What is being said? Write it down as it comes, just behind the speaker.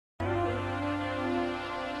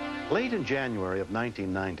Late in January of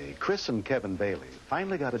 1990, Chris and Kevin Bailey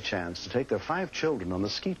finally got a chance to take their 5 children on the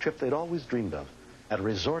ski trip they'd always dreamed of at a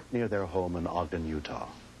resort near their home in Ogden, Utah.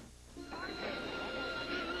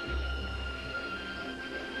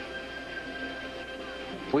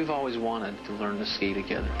 We've always wanted to learn to ski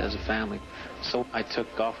together as a family. So I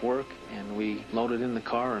took off work and we loaded in the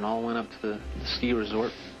car and all went up to the ski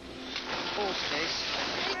resort. Okay.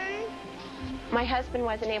 My husband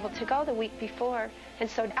wasn't able to go the week before, and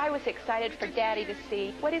so I was excited for Daddy to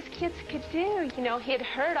see what his kids could do. You know, he had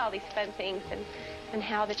heard all these fun things and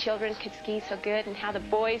how the children could ski so good and how the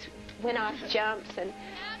boys went off jumps, and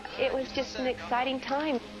it was just an exciting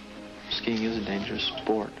time. Skiing is a dangerous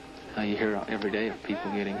sport. You hear every day of people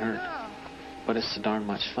getting hurt, but it's so darn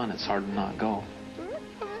much fun, it's hard to not go.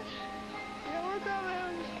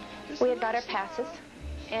 We had got our passes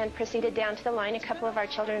and proceeded down to the line. A couple of our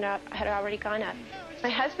children had already gone up. My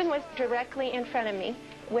husband was directly in front of me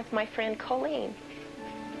with my friend Colleen.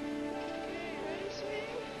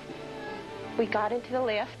 We got into the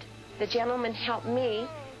lift. The gentleman helped me,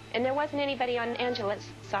 and there wasn't anybody on Angela's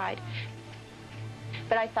side.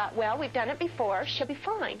 But I thought, well, we've done it before, she'll be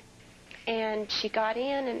fine. And she got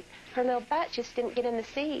in, and her little butt just didn't get in the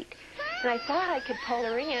seat. And I thought I could pull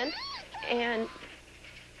her in, and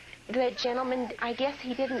the gentleman, I guess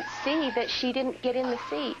he didn't see that she didn't get in the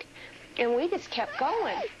seat. And we just kept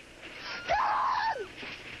going.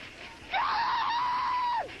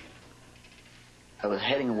 I was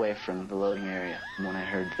heading away from the loading area when I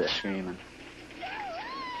heard the screaming.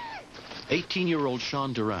 18-year-old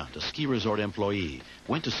Sean Durant, a ski resort employee,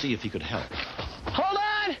 went to see if he could help. Hold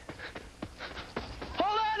on!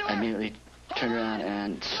 Hold on! I immediately turned around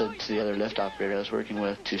and said to the other lift operator I was working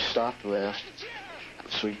with to stop the lift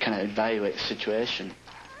so we kind of evaluate the situation.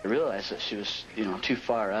 I realized that she was, too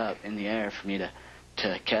far up in the air for me to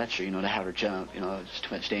catch her, to have her jump. There's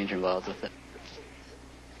too much danger involved with it.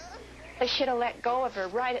 I should have let go of her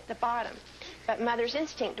right at the bottom. But Mother's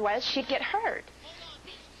instinct was she'd get hurt.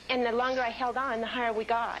 And the longer I held on, the higher we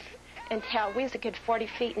got, until we was a good 40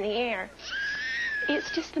 feet in the air.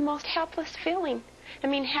 It's just the most helpless feeling. I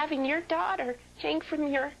mean, having your daughter hang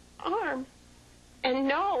from your arm and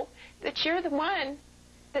know that you're the one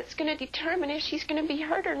that's going to determine if she's going to be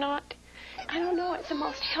hurt or not. I don't know, it's the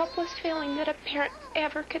most helpless feeling that a parent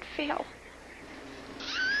ever could feel.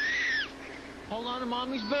 Hold on to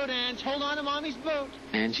Mommy's boot, Ange. Hold on to Mommy's boot.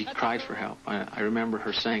 Angie cried for help. I remember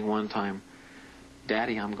her saying one time,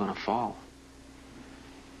 "Daddy, I'm going to fall."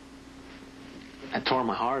 It tore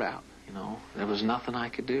my heart out, There was nothing I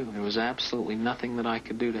could do. There was absolutely nothing that I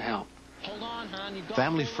could do to help. Hold on, hon.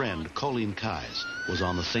 Family friend Colleen Kais was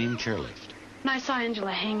on the same chairlift. When I saw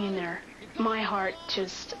Angela hanging there, my heart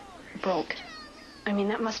just broke. I mean,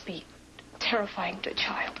 that must be terrifying to a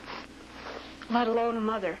child, let alone a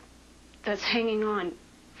mother that's hanging on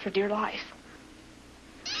for dear life.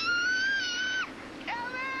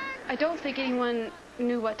 I don't think anyone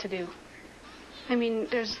knew what to do. I mean,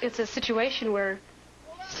 it's a situation where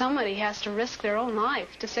somebody has to risk their own life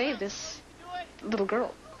to save this little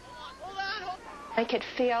girl. I could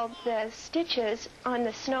feel the stitches on the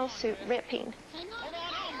snowsuit ripping.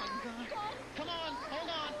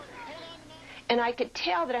 And I could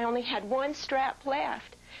tell that I only had one strap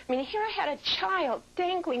left. I mean, here I had a child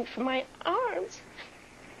dangling from my arms.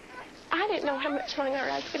 I didn't know how much longer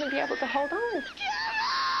I was going to be able to hold on.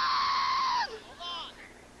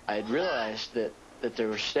 I had realized that there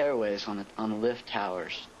were stairways on the lift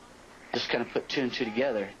towers. Just kind of put 2 and 2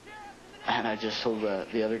 together. And I just told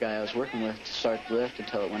the other guy I was working with to start the lift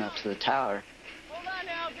until it went up to the tower. Hold on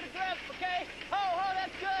now, get a grip, okay? Oh,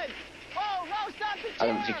 that's good. Oh, stop the chair. I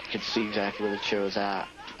don't think he could see exactly where the chair was at.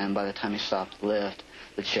 And by the time he stopped the lift,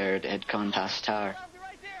 the chair had gone past the tower.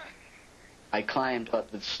 I climbed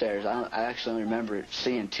up the stairs. I actually only remember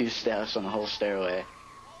seeing 2 steps on the whole stairway.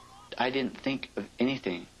 I didn't think of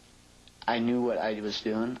anything. I knew what I was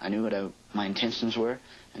doing. I knew what my intentions were,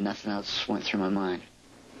 and nothing else went through my mind.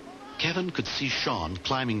 Kevin could see Sean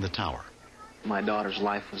climbing the tower. My daughter's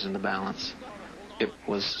life was in the balance. It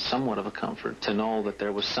was somewhat of a comfort to know that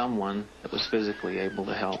there was someone that was physically able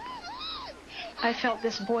to help. I felt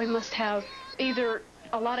this boy must have either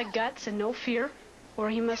a lot of guts and no fear, or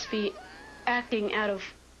he must be acting out of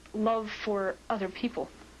love for other people.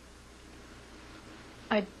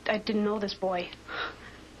 I didn't know this boy.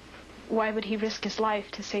 Why would he risk his life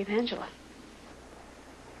to save Angela?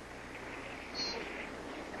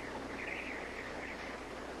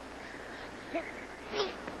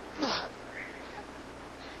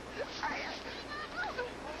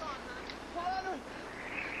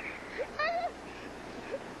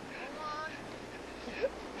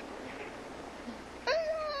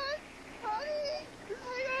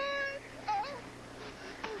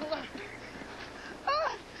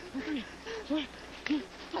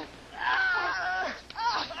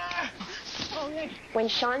 When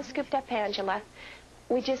Sean scooped up Angela,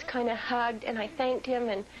 we just kind of hugged, and I thanked him,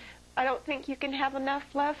 and I don't think you can have enough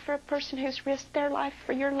love for a person who's risked their life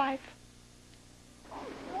for your life.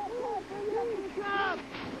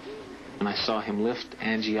 When I saw him lift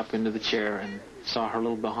Angie up into the chair and saw her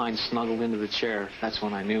little behind snuggled into the chair, that's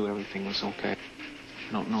when I knew everything was okay.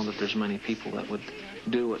 I don't know that there's many people that would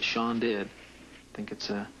do what Sean did. I think it's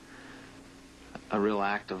a real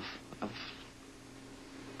act of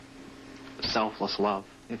selfless love,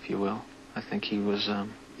 if you will. I think he's a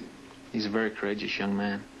very courageous young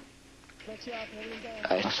man.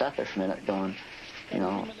 I sat there for a minute going, you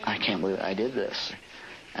know, I can't believe I did this.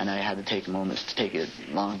 And I had to take moments to take a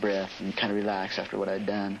long breath and kind of relax after what I'd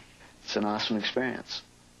done. It's an awesome experience.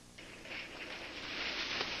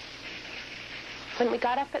 When we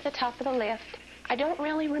got up at the top of the lift, I don't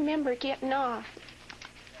really remember getting off.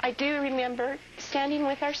 I do remember standing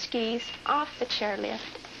with our skis off the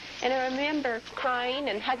chairlift. And I remember crying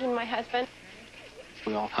and hugging my husband.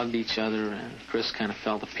 We all hugged each other, and Chris kind of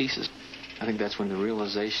fell to pieces. I think that's when the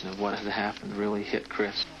realization of what had happened really hit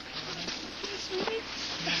Chris.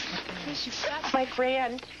 My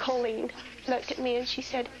friend, Colleen, looked at me and she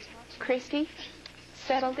said, "Christy,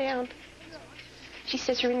 settle down." She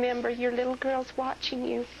says, "Remember, your little girl's watching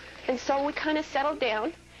you." And so we kind of settled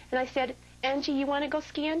down, and I said, "Angie, you want to go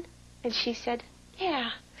skiing?" And she said,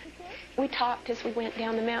 "Yeah." We talked as we went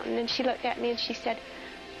down the mountain, and she looked at me and she said,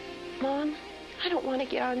 "Mom, I don't want to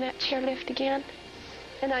get on that chairlift again."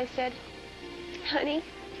 And I said, "Honey,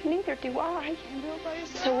 neither do I.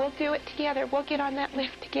 So we'll do it together. We'll get on that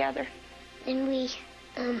lift together." And we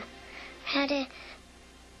had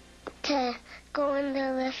to go on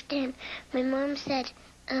the lift, and my mom said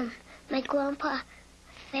my grandpa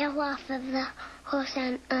fell off of the horse,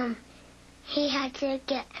 and he had to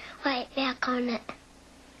get right back on it.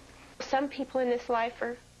 Some people in this life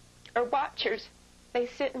are watchers. They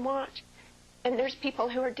sit and watch. And there's people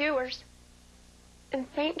who are doers.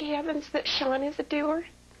 And thank heavens that Sean is a doer.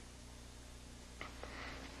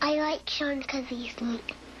 I like Sean because he's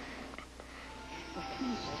neat.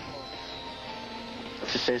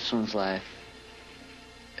 To save someone's life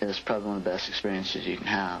is probably one of the best experiences you can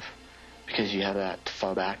have, because you have that to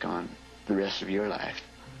fall back on the rest of your life,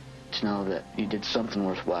 to know that you did something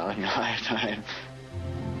worthwhile in your lifetime.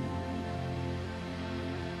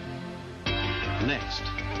 Next,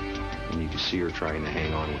 and you can see her trying to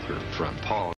hang on with her front paw.